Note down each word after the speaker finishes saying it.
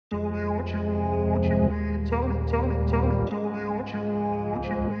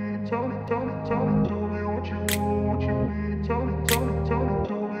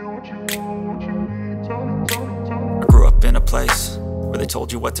place where they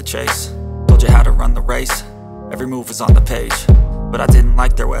told you what to chase, told you how to run the race. Every move was on the page, but I didn't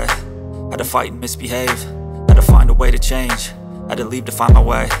like their way. Had to fight and misbehave, had to find a way to change, had to leave to find my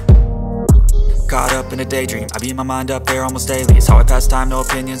way. Caught up in a daydream, I beat my mind up there almost daily. It's how I pass time, no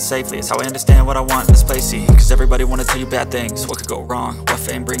opinions safely. It's how I understand what I want in this place, see. Cause everybody wanna tell you bad things, what could go wrong, what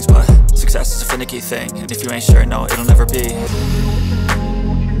fame brings. But success is a finicky thing, and if you ain't sure, no, it'll never be.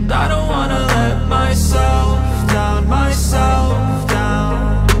 I don't wanna let myself down, myself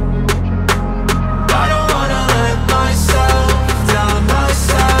down. I don't wanna let myself down,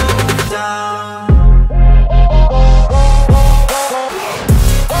 myself down.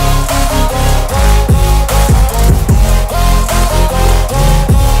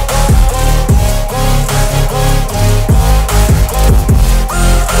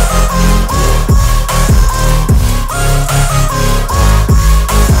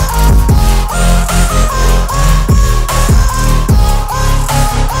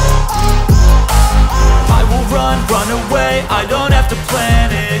 I don't have to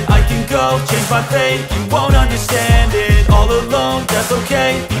plan it, I can go change my fate. You won't understand it, all alone, that's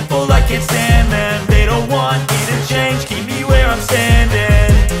okay. People I can't stand them, they don't want me to change, keep me where I'm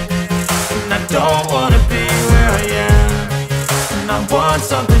standing. And I don't wanna be where I am, and I want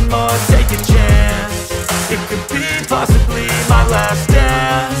something more, take a chance. It could be possibly my last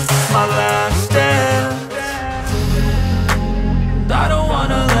dance, my last dance. I don't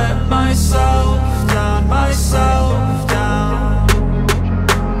wanna let myself down, myself down.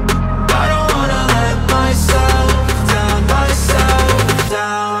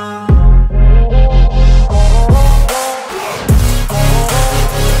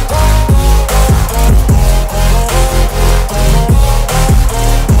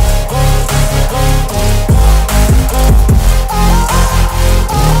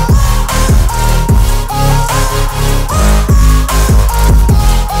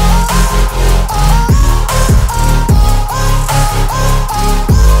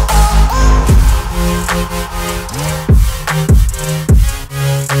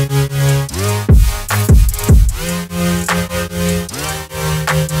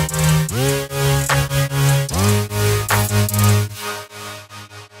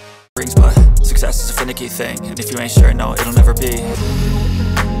 But success is a finicky thing, and if you ain't sure, no, it'll never be.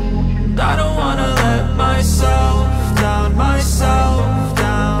 I don't